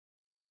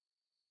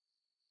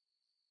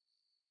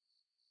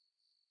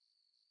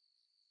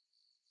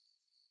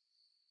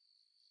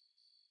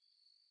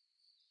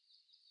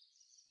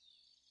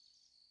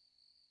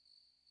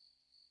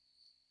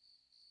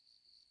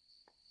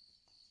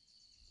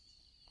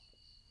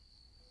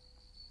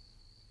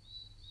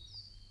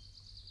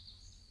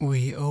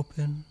We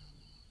open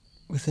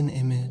with an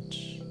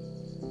image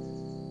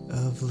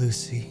of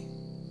Lucy,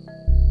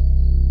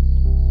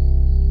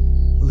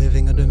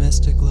 living a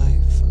domestic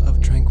life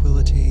of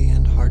tranquility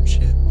and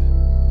hardship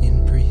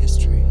in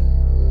prehistory.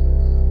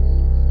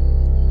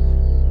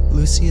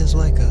 Lucy is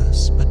like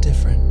us, but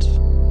different.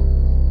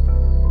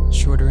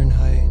 Shorter in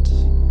height,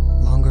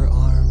 longer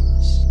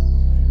arms,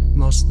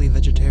 mostly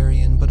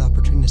vegetarian but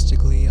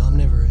opportunistically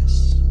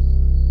omnivorous.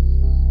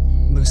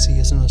 Lucy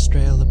is an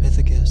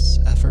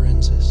Australopithecus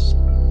afarensis,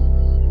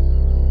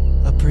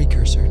 a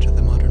precursor to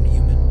the modern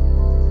human.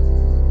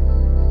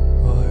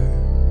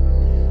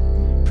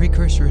 Or,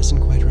 precursor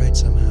isn't quite right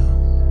somehow.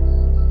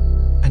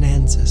 An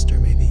ancestor,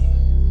 maybe.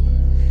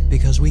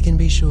 Because we can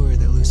be sure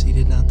that Lucy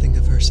did not think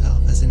of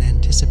herself as an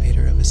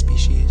anticipator of a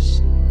species.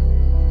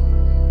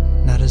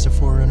 Not as a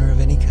forerunner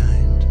of any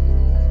kind.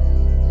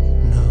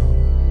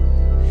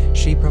 No.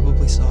 She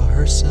probably saw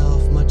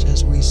herself much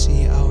as we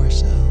see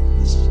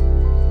ourselves,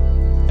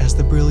 as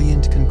the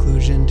brilliant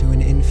conclusion to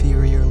an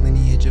inferior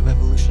lineage of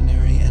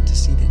evolutionary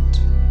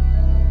antecedent.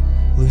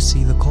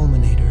 Lucy the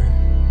culminator.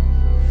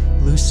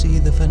 Lucy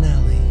the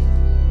finale.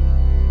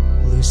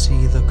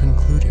 Lucy the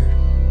concluder.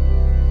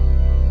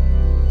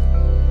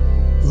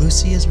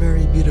 Lucy is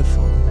very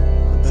beautiful,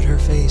 but her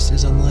face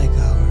is unlike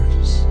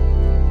ours,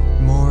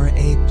 more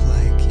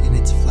ape-like in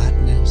its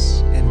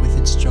flatness and with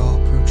its jaw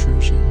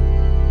protrusion.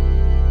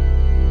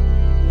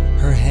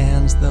 Her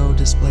hands, though,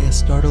 display a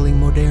startling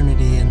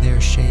modernity in their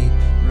shape,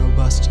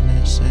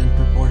 robustness, and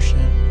proportion,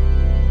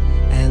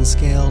 and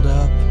scaled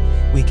up,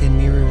 we can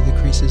mirror the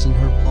creases in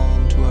her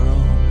palm to our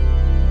own.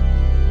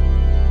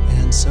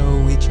 And so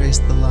we trace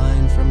the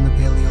line from the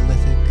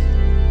Paleolithic,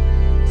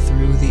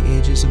 through the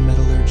ages of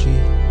metallurgy,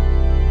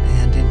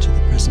 and into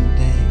the present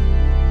day.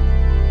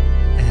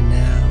 And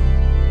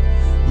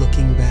now,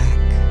 looking back,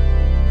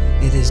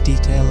 it is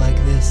detail like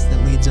this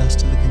that leads us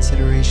to the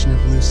consideration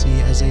of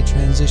Lucy as a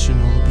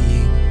transitional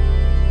being,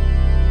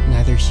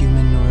 neither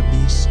human nor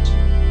beast,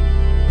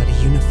 but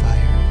a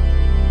unifier,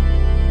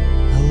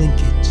 a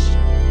linkage.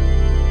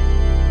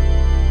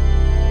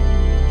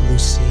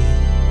 Lucy,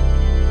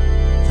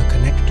 the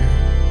connector.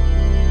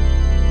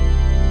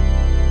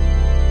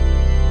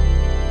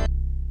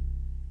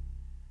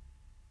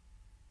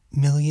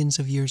 Millions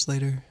of years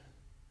later,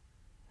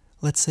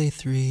 let's say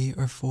 3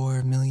 or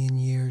 4 million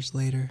years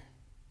later,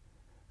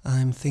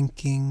 I'm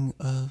thinking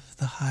of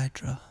the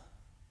Hydra.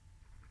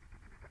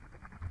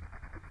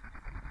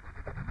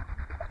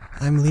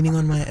 I'm leaning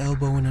on my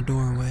elbow in a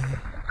doorway,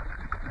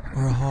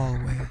 or a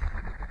hallway,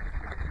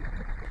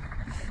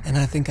 and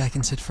I think I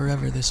can sit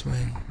forever this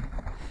way,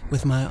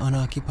 with my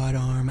unoccupied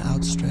arm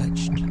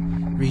outstretched,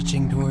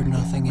 reaching toward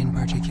nothing in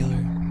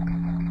particular.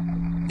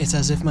 It's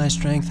as if my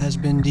strength has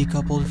been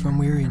decoupled from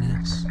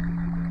weariness.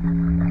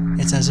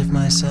 It's as if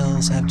my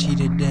cells have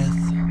cheated death.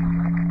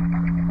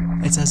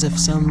 It's as if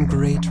some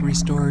great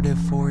restorative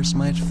force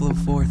might flow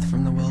forth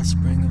from the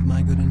wellspring of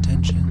my good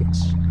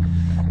intentions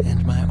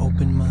and my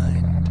open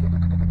mind.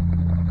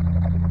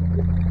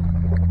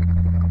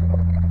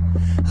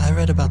 I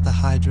read about the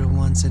Hydra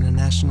once in a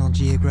National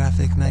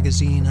Geographic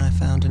magazine I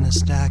found in a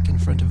stack in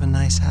front of a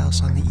nice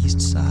house on the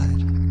east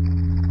side.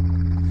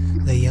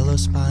 The yellow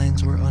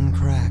spines were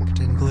uncracked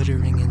and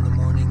glittering in the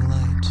morning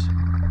light.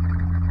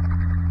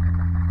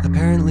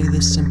 Apparently,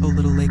 this simple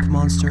little lake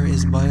monster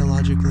is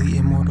biologically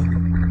immortal.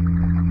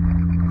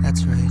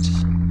 That's right,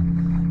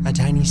 a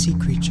tiny sea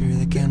creature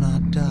that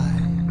cannot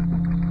die.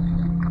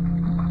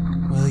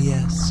 Well,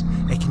 yes,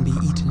 it can be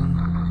eaten,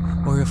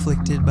 or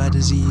afflicted by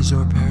disease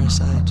or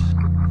parasite,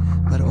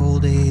 but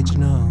old age,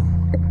 no.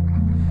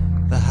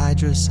 The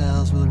Hydra's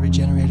cells will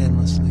regenerate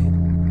endlessly,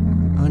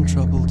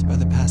 untroubled by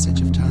the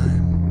passage of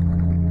time.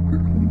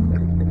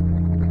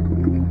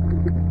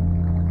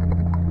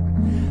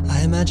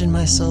 I imagine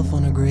myself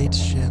on a great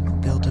ship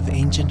built of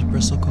ancient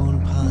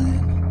bristlecone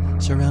pine,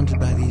 surrounded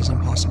by these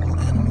impossible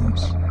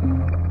animals.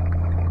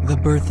 The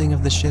berthing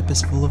of the ship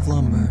is full of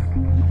lumber,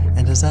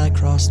 and as I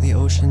cross the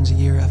oceans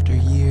year after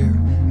year,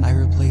 I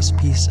replace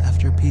piece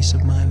after piece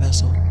of my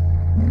vessel.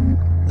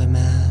 The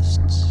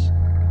masts,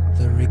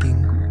 the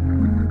rigging,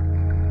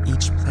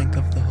 each plank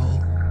of the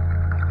hull,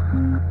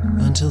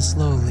 until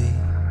slowly,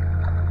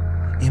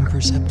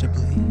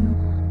 imperceptibly,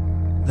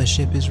 the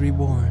ship is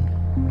reborn.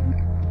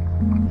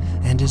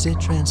 And is it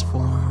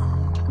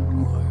transformed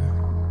or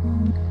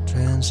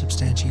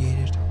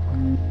transubstantiated?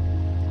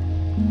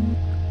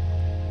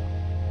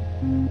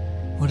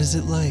 What is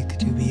it like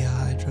to be a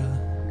Hydra?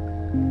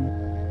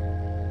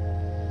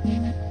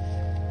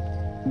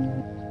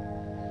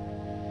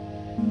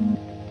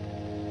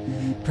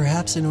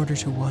 Perhaps in order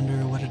to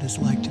wonder what it is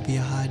like to be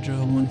a Hydra,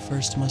 one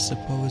first must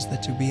suppose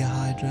that to be a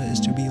Hydra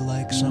is to be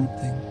like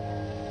something.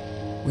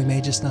 We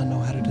may just not know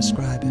how to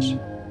describe it.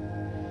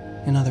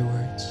 In other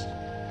words,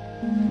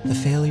 the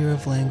failure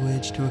of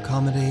language to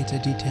accommodate a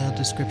detailed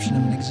description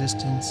of an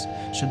existence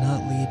should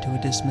not lead to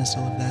a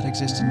dismissal of that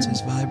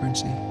existence's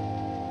vibrancy.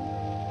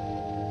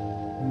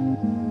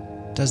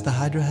 Does the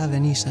Hydra have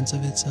any sense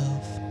of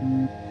itself,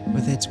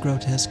 with its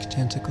grotesque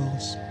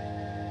tentacles?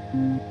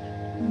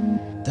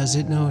 Does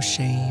it know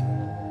shame,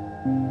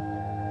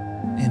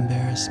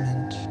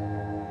 embarrassment,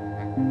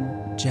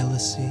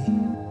 jealousy,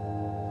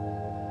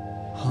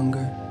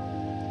 hunger?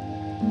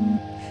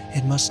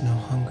 It must know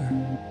hunger.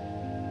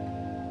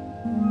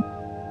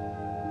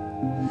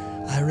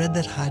 I read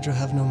that Hydra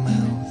have no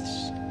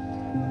mouths.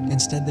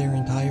 Instead, their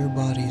entire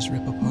bodies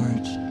rip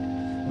apart,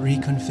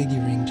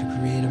 reconfiguring to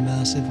create a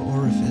massive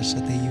orifice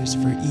that they use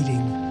for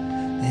eating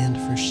and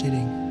for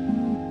shitting.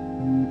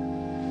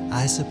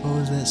 I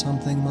suppose that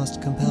something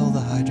must compel the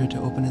Hydra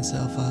to open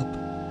itself up,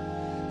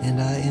 and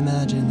I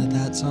imagine that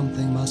that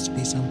something must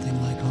be something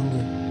like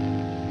hunger.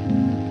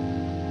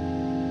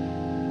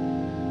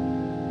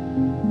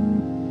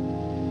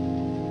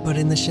 But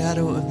in the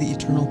shadow of the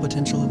eternal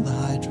potential of the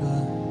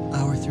Hydra,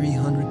 our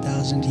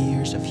 300,000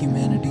 years of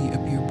humanity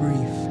appear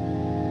brief.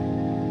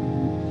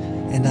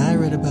 And I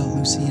read about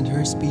Lucy and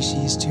her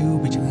species too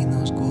between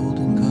those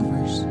golden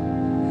covers,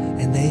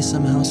 and they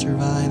somehow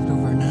survived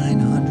over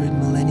 900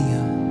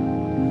 millennia,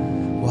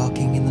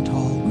 walking in the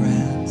tall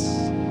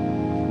grass,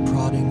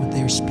 prodding with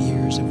their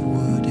spears of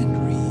wood and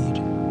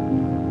reed,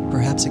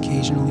 perhaps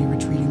occasionally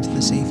retreating to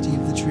the safety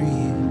of the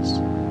trees,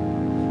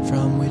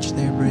 from which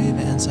their brave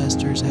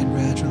ancestors had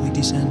gradually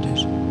descended.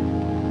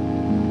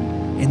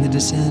 In the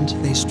descent,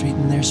 they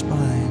straighten their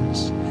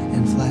spines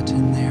and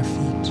flatten their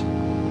feet,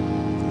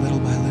 little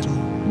by little,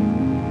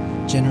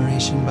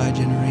 generation by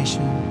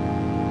generation,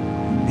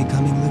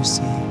 becoming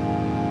Lucy,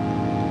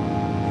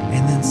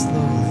 and then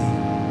slowly,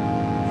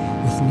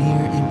 with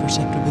near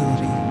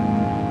imperceptibility,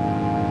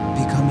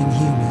 becoming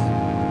human.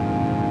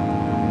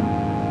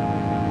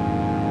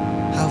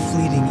 How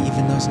fleeting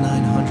even those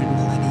 900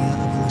 millennia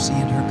of Lucy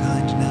and her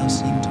kind now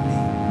seem to me,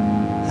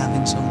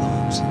 having so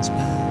long since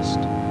passed.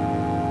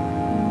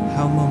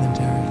 How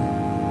momentary.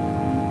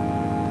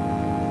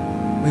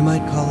 We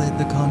might call it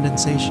the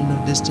condensation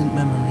of distant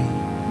memory,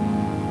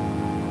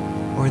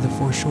 or the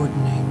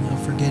foreshortening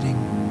of forgetting,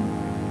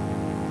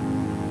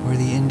 or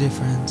the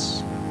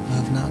indifference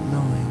of not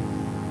knowing.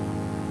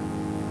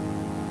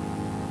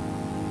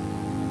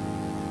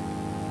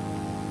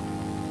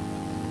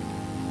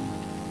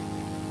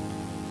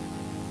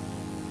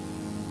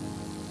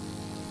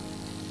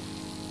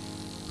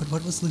 But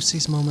what was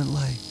Lucy's moment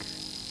like?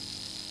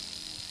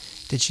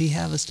 Did she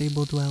have a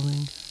stable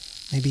dwelling,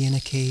 maybe in a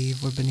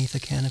cave or beneath a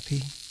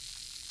canopy?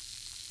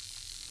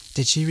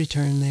 Did she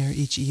return there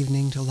each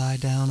evening to lie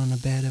down on a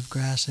bed of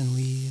grass and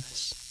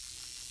leaves?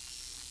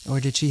 Or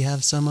did she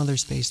have some other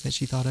space that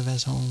she thought of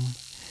as home,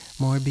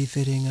 more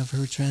befitting of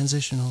her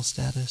transitional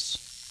status?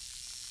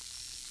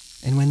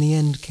 And when the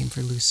end came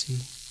for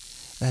Lucy,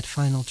 that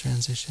final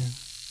transition,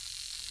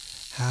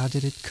 how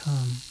did it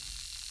come?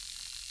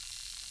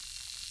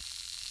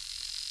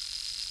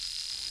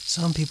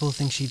 Some people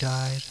think she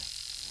died,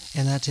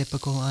 and that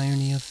typical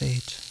irony of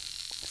fate,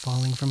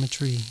 falling from a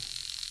tree,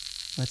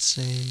 let's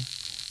say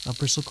a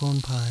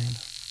bristlecone pine,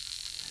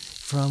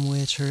 from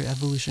which her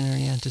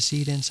evolutionary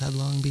antecedents had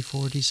long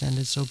before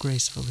descended so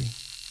gracefully.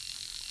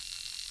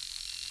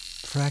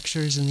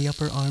 Fractures in the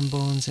upper arm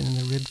bones and in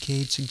the rib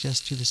cage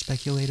suggest to the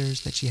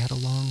speculators that she had a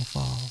long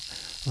fall,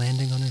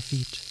 landing on her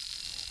feet,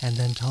 and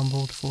then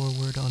tumbled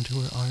forward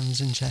onto her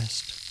arms and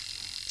chest,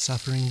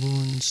 suffering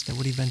wounds that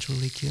would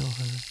eventually kill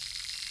her.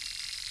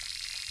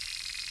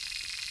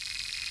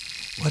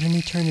 What an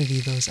eternity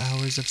those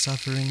hours of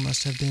suffering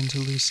must have been to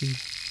Lucy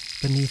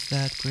beneath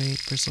that great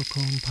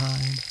bristlecone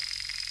pine.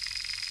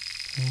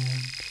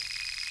 And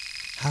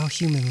how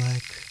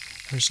human-like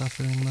her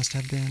suffering must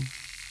have been.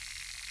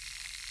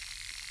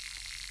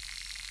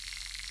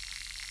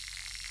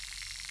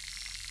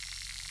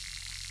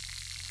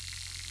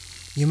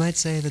 You might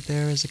say that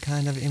there is a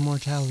kind of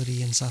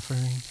immortality in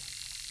suffering.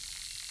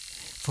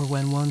 For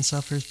when one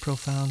suffers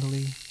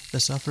profoundly, the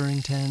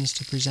suffering tends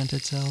to present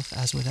itself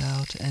as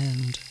without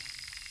end.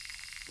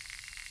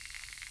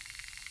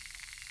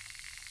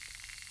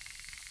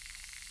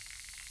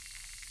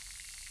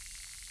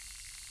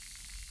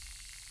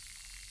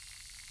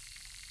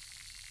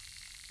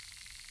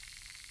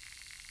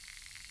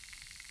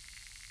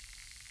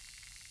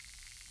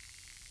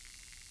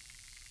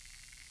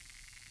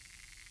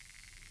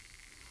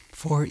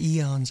 For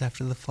eons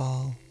after the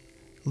fall,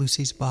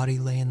 Lucy's body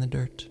lay in the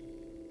dirt,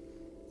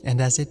 and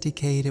as it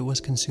decayed it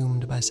was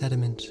consumed by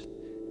sediment,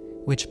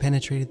 which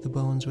penetrated the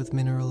bones with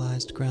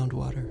mineralized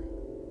groundwater.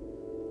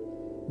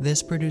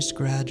 This produced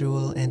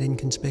gradual and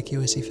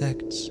inconspicuous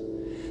effects,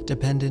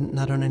 dependent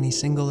not on any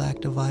single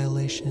act of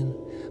violation,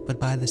 but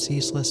by the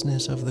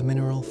ceaselessness of the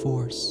mineral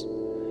force,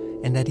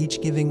 and at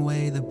each giving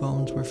way the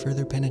bones were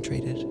further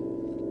penetrated,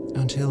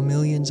 until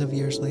millions of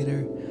years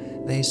later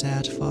they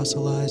sat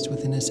fossilized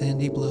within a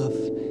sandy bluff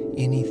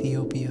in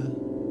Ethiopia.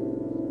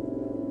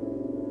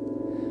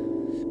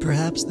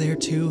 Perhaps there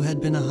too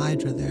had been a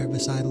hydra there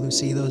beside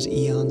Lucy those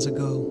eons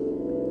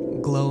ago,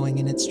 glowing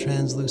in its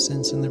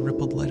translucence in the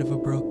rippled light of a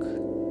brook,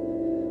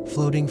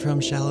 floating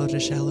from shallow to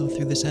shallow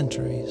through the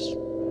centuries,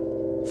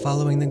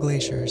 following the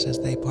glaciers as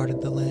they parted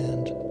the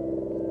land.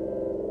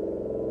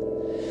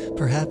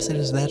 Perhaps it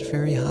is that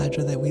very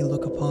hydra that we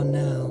look upon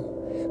now,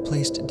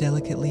 placed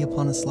delicately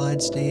upon a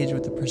slide stage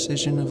with the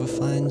precision of a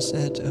fine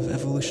set of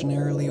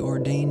evolutionarily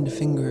ordained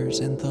fingers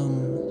and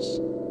thumbs.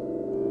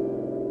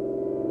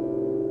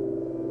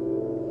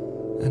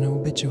 An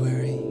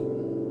obituary.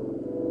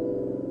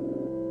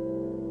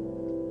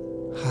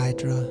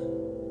 Hydra.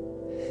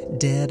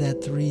 Dead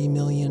at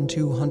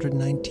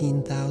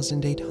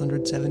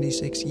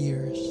 3,219,876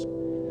 years.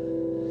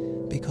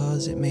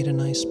 Because it made a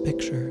nice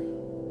picture.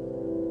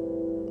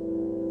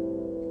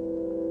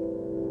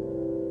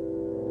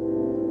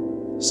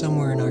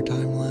 Somewhere in our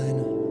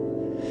timeline,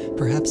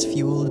 perhaps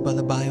fueled by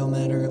the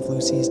biomatter of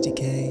Lucy's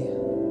decay,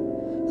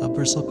 a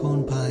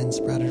bristlecone pine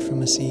sprouted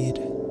from a seed.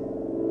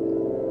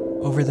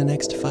 Over the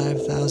next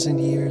 5,000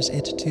 years,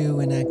 it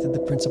too enacted the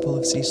principle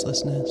of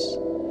ceaselessness,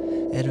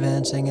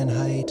 advancing in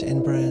height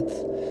and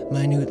breadth,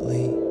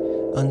 minutely,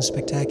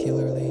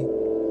 unspectacularly,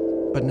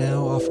 but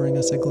now offering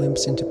us a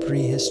glimpse into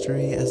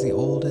prehistory as the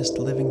oldest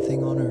living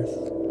thing on Earth.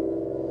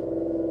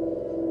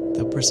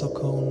 The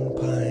bristlecone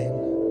pine,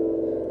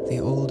 the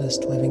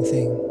oldest living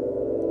thing.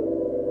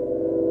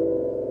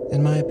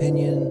 In my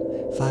opinion,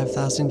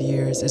 5,000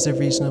 years is a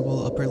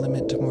reasonable upper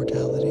limit to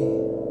mortality.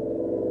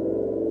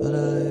 But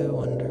I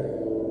wonder,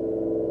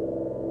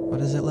 what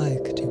is it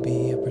like to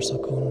be a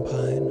bristlecone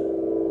pine?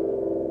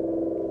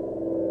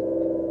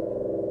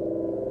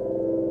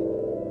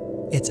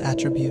 Its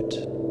attribute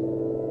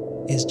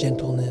is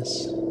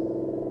gentleness.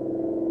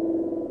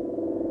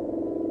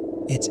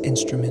 Its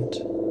instrument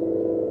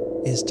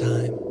is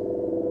time.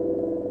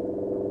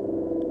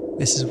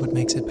 This is what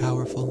makes it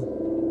powerful.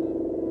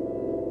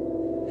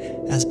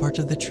 As parts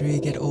of the tree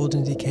get old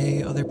and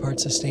decay, other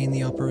parts sustain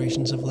the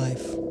operations of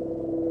life,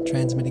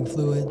 transmitting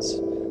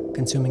fluids,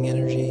 consuming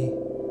energy,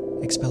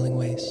 expelling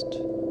waste.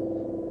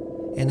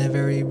 In a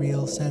very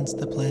real sense,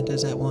 the plant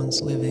is at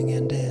once living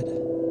and dead.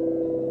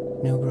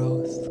 New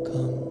growth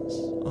comes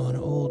on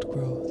old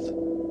growth.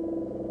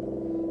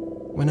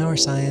 When our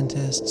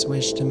scientists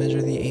wish to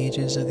measure the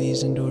ages of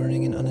these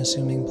enduring and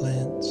unassuming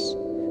plants,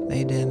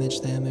 they damage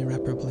them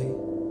irreparably.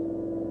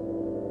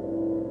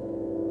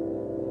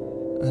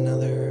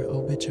 Another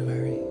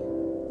obituary.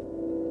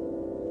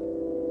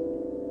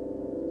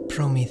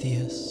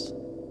 Prometheus,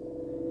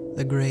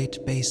 the great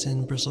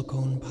basin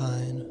bristlecone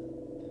pine,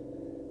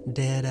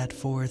 dead at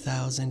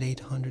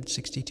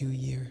 4,862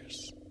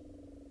 years.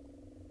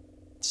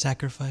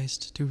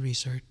 Sacrificed to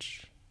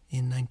research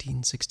in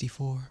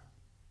 1964.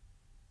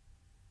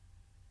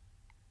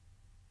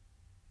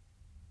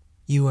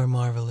 You are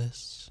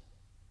marvelous,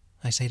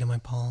 I say to my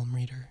palm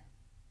reader.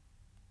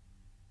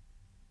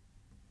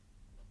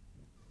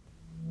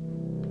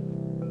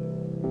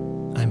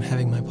 I'm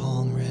having my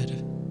palm read.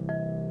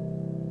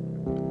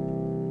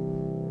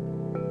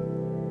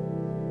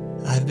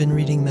 I've been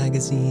reading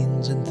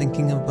magazines and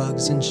thinking of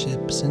bugs and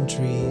ships and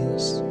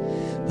trees,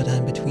 but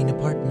I'm between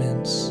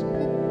apartments,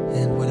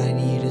 and what I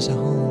need is a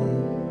home.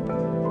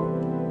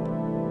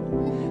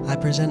 I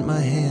present my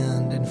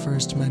hand, and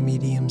first my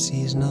medium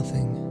sees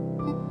nothing.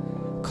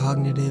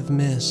 Cognitive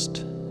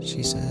mist,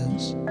 she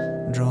says,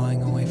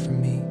 drawing away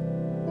from me.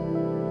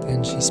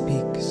 Then she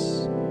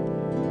speaks,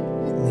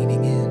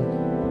 leaning in,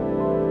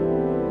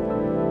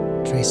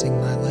 tracing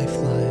my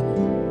lifeline.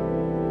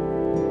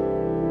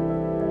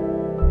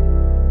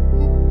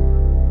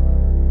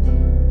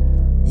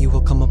 You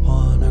will come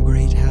upon a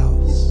great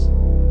house,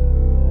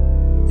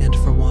 and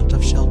for want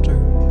of shelter,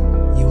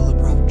 you will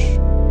approach.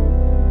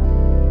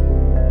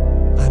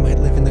 I might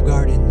live in the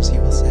gardens, you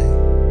will say,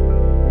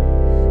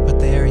 but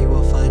there you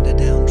will find a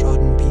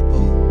downtrodden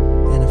people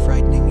and a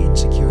frightening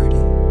insecurity.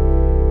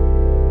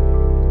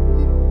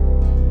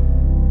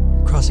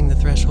 Crossing the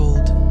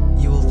threshold,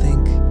 you will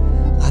think,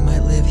 I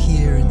might live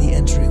here in the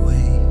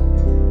entryway,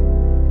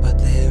 but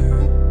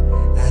there,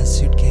 as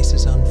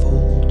suitcases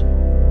unfold,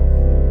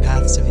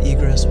 paths of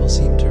egress will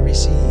seem to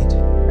recede,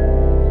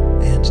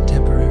 and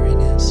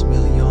temporariness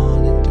will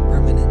yawn into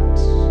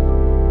permanence.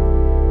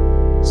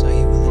 So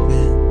you will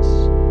advance.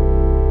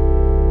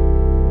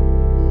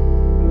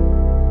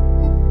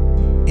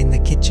 In the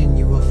kitchen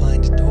you will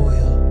find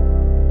toil,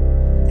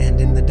 and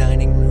in the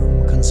dining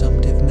room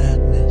consumptive